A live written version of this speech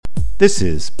This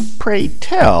is Pray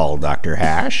Tell Dr.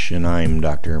 Hash, and I'm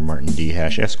Dr. Martin D.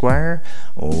 Hash, Esquire,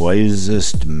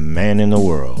 wisest man in the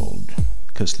world.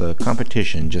 'Cause the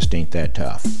competition just ain't that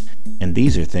tough. And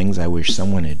these are things I wish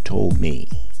someone had told me.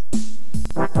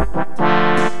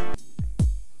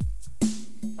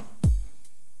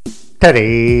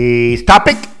 Today's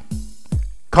topic,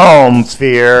 calm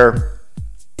sphere.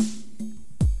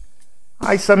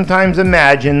 I sometimes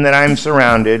imagine that I'm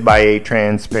surrounded by a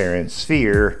transparent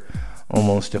sphere,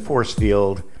 almost a force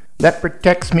field, that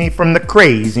protects me from the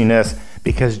craziness,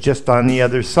 because just on the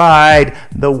other side,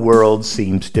 the world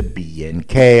seems to be in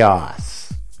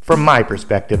chaos. From my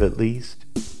perspective, at least.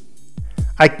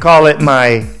 I call it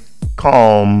my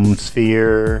calm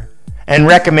sphere, and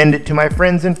recommend it to my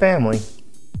friends and family.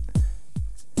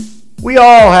 We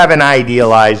all have an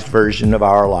idealized version of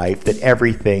our life that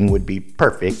everything would be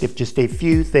perfect if just a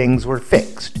few things were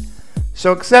fixed.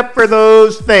 So except for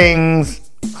those things,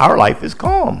 our life is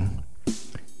calm.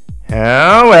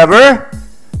 However,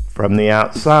 from the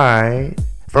outside,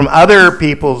 from other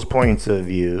people's points of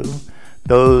view,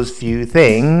 those few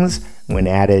things, when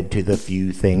added to the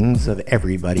few things of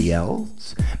everybody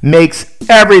else, makes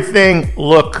everything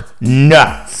look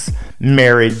nuts.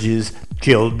 Marriages,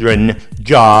 children,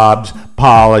 jobs,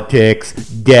 politics,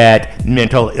 debt,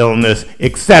 mental illness,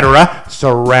 etc.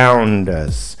 surround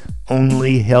us,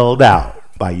 only held out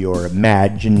by your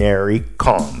imaginary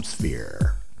calm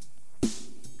sphere.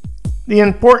 The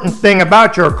important thing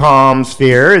about your calm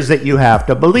sphere is that you have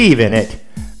to believe in it.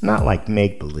 Not like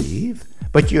make-believe,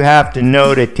 but you have to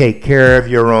know to take care of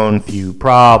your own few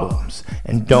problems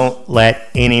and don't let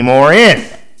any more in.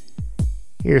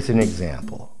 Here's an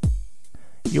example.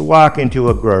 You walk into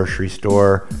a grocery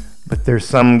store, but there's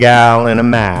some gal in a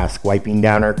mask wiping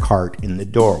down her cart in the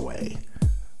doorway.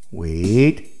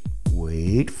 Wait,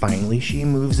 finally she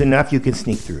moves enough you can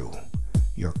sneak through.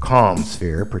 Your calm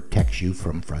sphere protects you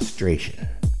from frustration.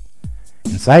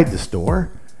 Inside the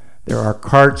store, there are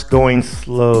carts going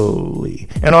slowly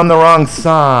and on the wrong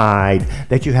side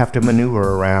that you have to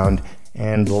maneuver around,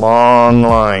 and long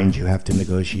lines you have to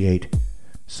negotiate.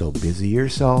 So busy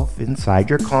yourself inside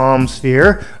your calm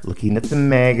sphere, looking at the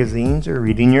magazines or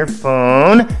reading your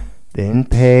phone, then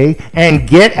pay and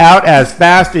get out as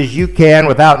fast as you can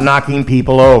without knocking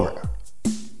people over.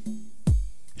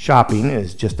 Shopping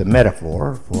is just a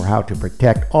metaphor for how to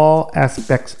protect all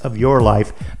aspects of your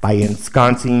life by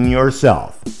ensconcing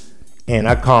yourself in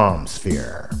a calm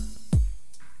sphere.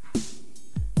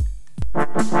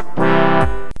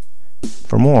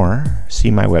 For more,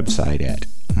 see my website at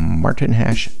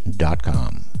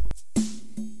martinhash.com.